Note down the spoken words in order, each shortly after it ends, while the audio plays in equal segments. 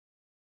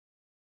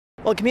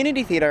Well,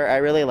 community theater I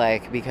really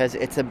like because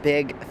it's a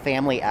big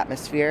family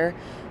atmosphere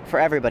for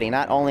everybody,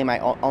 not only my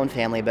own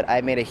family, but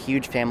I've made a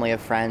huge family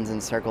of friends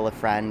and circle of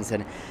friends.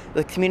 And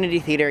with community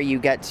theater, you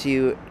get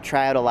to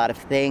try out a lot of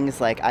things.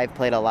 Like I've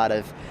played a lot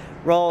of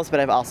roles, but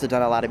I've also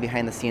done a lot of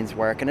behind the scenes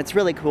work, and it's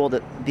really cool to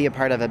be a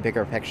part of a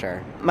bigger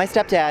picture. My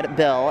stepdad,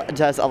 Bill,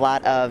 does a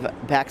lot of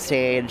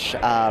backstage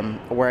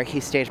work. He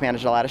stage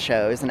managed a lot of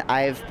shows, and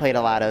I've played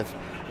a lot of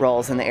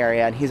roles in the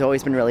area, and he's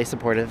always been really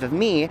supportive of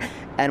me.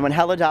 And when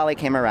Hello Dolly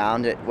came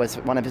around, it was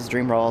one of his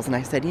dream roles, and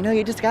I said, you know,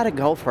 you just got to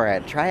go for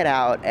it, try it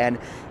out. And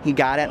he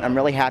got it, and I'm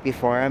really happy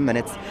for him, and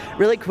it's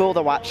really cool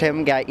to watch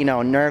him get, you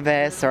know,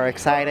 nervous or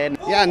excited.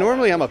 Yeah,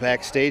 normally I'm a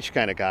backstage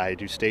kind of guy. I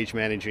do stage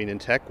managing and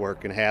tech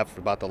work and have for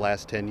about the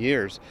last 10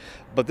 years.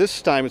 But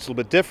this time it's a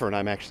little bit different.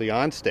 I'm actually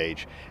on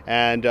stage,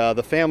 and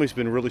the family's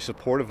been really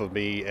supportive of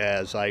me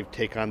as I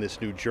take on this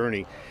new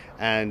journey.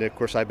 And of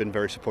course I've been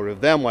very supportive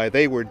of them while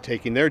they were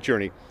taking their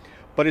journey.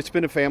 But it's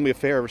been a family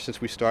affair ever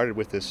since we started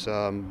with this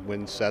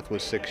when Seth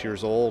was 6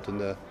 years old in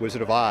The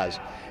Wizard of Oz.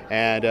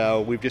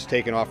 And we've just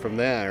taken off from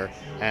there.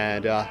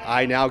 And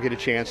I now get a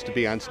chance to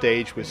be on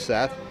stage with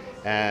Seth,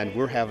 and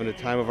we're having a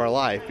time of our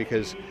life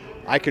because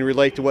I can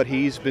relate to what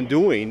he's been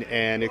doing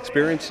and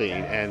experiencing,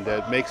 and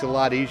it makes it a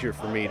lot easier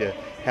for me to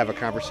have a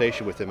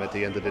conversation with him at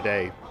the end of the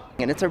day.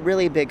 And it's a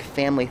really big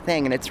family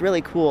thing, and it's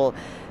really cool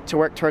to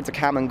work towards a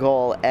common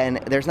goal, and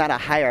there's not a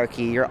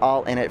hierarchy. You're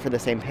all in it for the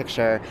same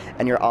picture,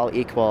 and you're all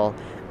equal.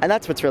 And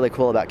that's what's really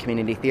cool about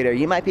community theater.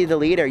 You might be the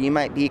leader, you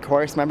might be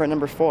chorus member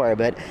number 4,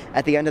 but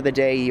at the end of the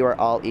day, you are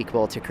all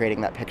equal to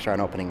creating that picture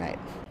on opening night.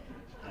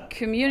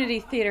 Community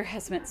theater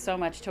has meant so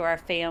much to our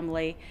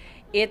family.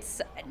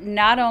 It's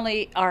not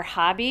only our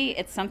hobby,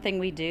 it's something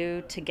we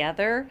do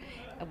together,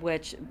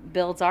 which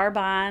builds our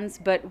bonds,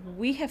 but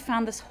we have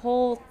found this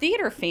whole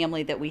theater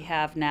family that we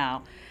have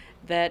now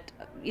that,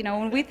 you know,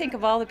 when we think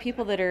of all the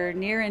people that are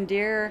near and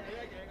dear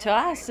to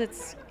us,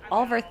 it's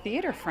all of our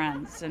theater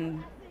friends,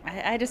 and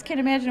I just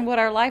can't imagine what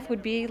our life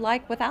would be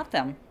like without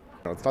them.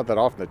 It's not that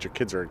often that your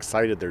kids are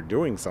excited they're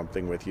doing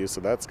something with you, so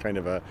that's kind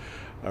of a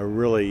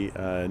really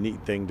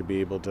neat thing to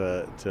be able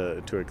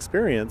to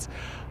experience.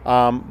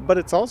 But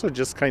it's also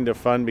just kind of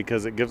fun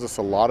because it gives us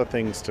a lot of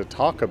things to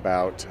talk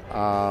about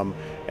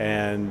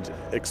and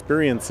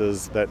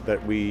experiences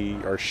that we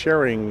are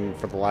sharing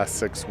for the last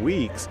 6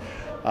 weeks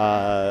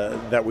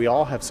that we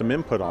all have some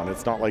input on.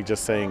 It's not like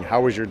just saying, how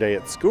was your day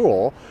at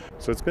school?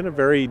 So it's been a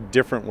very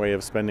different way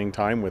of spending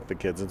time with the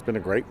kids. It's been a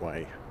great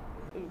way.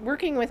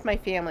 Working with my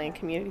family in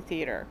community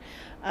theater,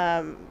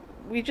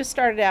 we just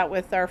started out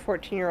with our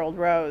 14-year-old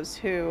Rose,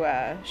 who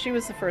she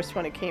was the first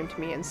one who came to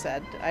me and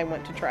said, I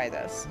want to try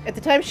this. At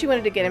the time she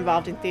wanted to get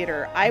involved in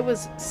theater, I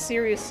was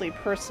seriously,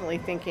 personally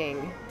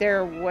thinking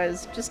there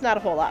was just not a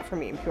whole lot for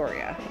me in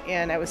Peoria.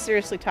 And I was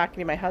seriously talking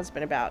to my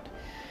husband about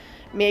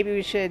maybe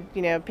we should,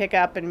 you know, pick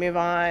up and move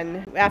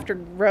on. After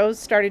Rose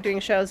started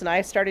doing shows and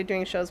I started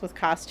doing shows with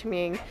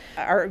costuming,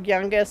 our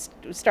youngest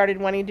started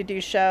wanting to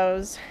do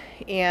shows,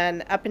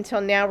 and up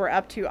until now we're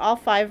up to all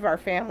 5 of our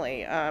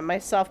family,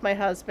 myself, my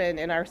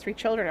husband, and our 3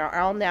 children are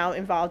all now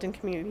involved in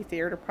community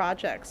theater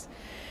projects.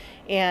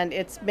 And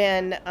it's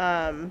been,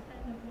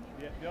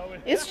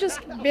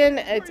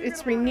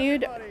 it's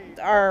renewed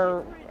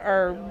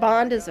our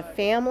bond as a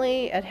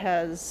family. It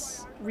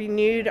has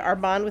renewed our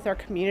bond with our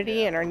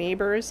community and our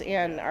neighbors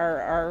and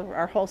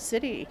our whole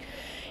city.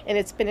 And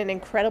it's been an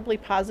incredibly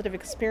positive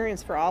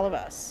experience for all of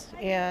us.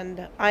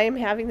 And I am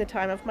having the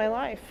time of my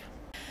life.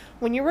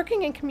 When you're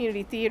working in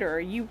community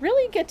theater, you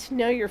really get to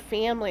know your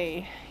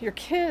family, your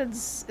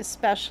kids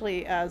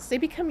especially, as they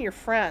become your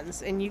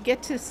friends, and you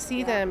get to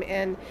see them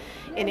and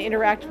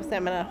interact with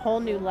them at a whole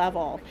new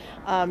level.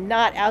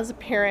 Not as a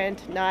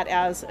parent, not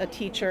as a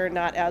teacher,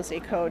 not as a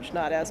coach,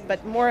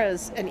 but more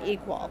as an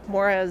equal,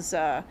 more as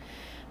I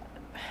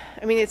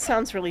mean, it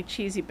sounds really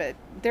cheesy, but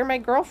they're my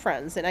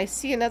girlfriends, and I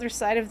see another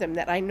side of them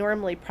that I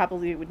normally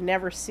probably would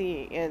never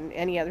see in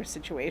any other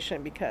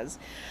situation, because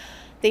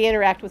they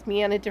interact with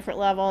me on a different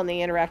level, and they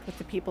interact with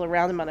the people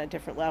around them on a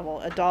different level,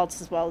 adults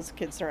as well as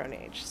kids their own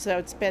age. So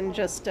it's been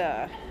just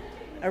a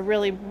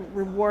really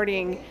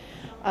rewarding,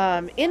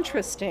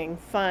 interesting,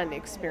 fun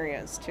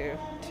experience to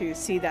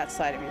see that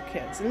side of your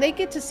kids. And they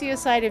get to see a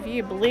side of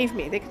you, believe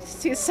me, they get to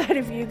see a side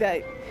of you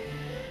that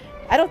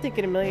I don't think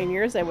in a million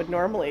years I would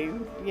normally,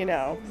 you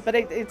know, but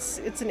it's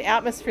an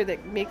atmosphere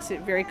that makes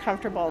it very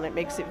comfortable, and it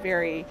makes it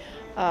very,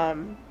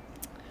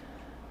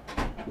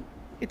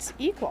 it's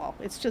equal.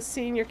 It's just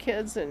seeing your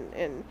kids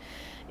and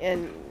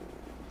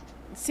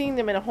seeing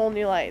them in a whole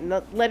new light,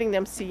 and letting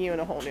them see you in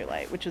a whole new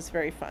light, which is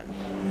very fun.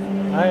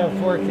 I have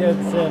 4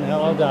 kids in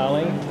Hello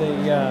Dolly. They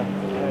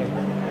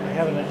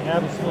having an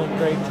absolute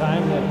great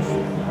time. It's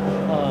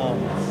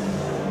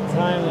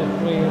time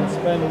that we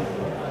spend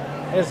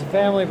as a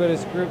family, but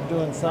as a group,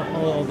 doing something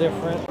a little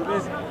different.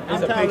 I'm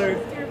Tyler.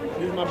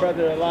 This is my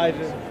brother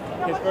Elijah.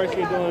 His first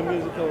year doing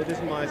musical. This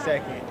is my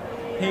second.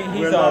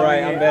 He's all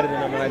right. I'm better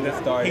than him when I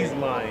just started. He's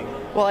lying.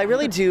 Well, I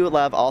really do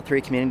love all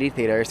 3 community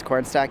theaters,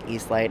 Cornstalk,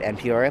 Eastlight, and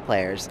Peoria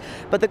Players.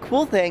 But the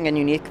cool thing and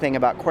unique thing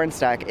about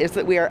Cornstalk is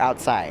that we are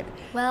outside.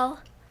 Well,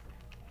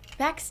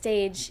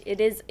 backstage, it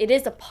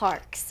is a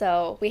park,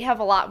 so we have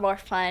a lot more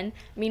fun.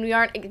 I mean, we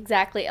aren't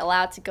exactly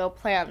allowed to go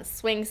play on the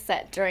swing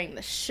set during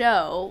the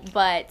show,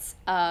 but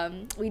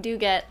we do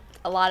get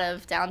a lot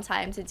of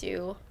downtime to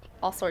do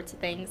all sorts of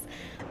things.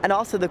 And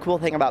also the cool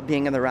thing about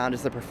being in the round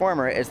as the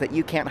performer is that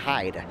you can't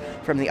hide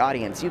from the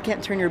audience. You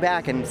can't turn your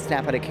back and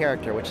snap at a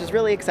character, which is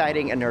really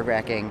exciting and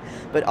nerve-wracking,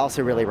 but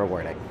also really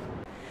rewarding.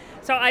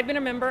 So I've been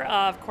a member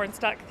of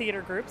Cornstalk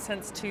Theater Group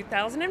since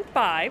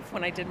 2005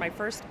 when I did my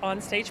first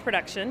on-stage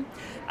production,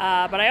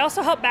 but I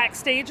also helped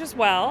backstage as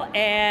well,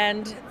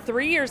 and 2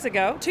 years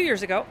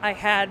ago, I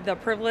had the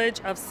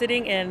privilege of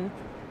sitting in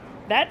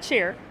that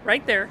chair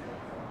right there,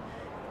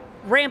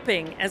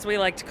 ramping, as we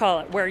like to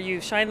call it, where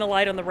you shine the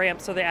light on the ramp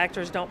so the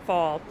actors don't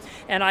fall.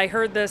 And I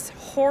heard this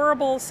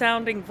horrible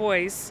sounding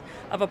voice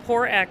of a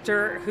poor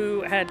actor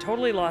who had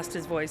totally lost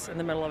his voice in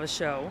the middle of a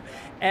show.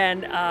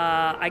 And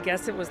I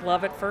guess it was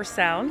love at first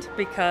sound,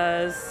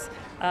 because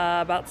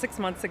about 6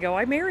 months ago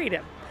I married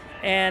him.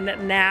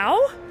 And now,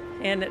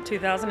 in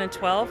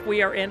 2012,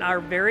 we are in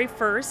our very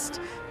first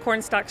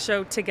Cornstalk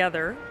show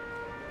together,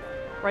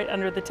 right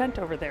under the tent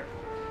over there.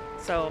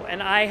 So,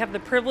 and I have the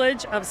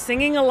privilege of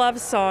singing a love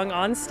song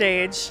on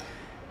stage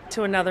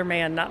to another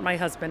man, not my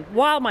husband,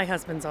 while my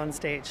husband's on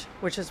stage,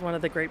 which is one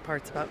of the great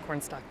parts about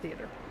Cornstalk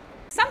Theater.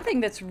 Something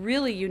that's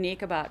really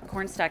unique about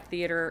Cornstalk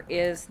Theater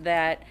is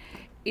that,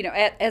 you know,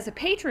 as a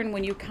patron,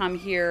 when you come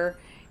here,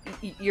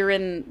 you're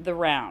in the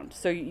round,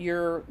 so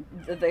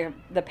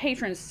the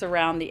patrons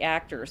surround the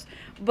actors.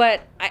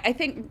 But I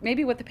think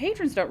maybe what the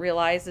patrons don't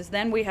realize is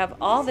then we have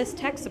all this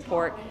tech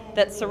support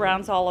that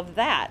surrounds all of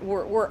that.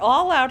 We're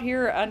all out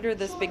here under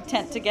this big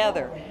tent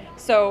together.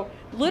 So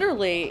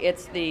literally,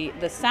 it's the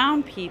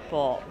sound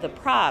people, the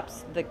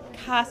props, the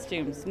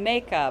costumes,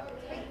 makeup,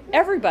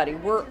 everybody.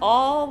 We're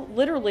all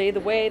literally,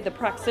 the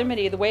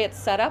proximity, the way it's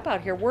set up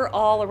out here, we're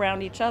all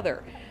around each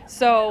other.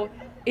 So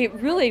it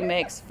really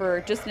makes for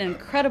just an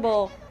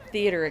incredible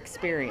theater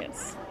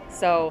experience.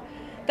 So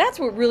that's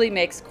what really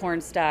makes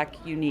Cornstalk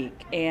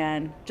unique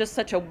and just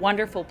such a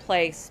wonderful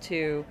place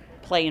to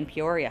play in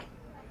Peoria.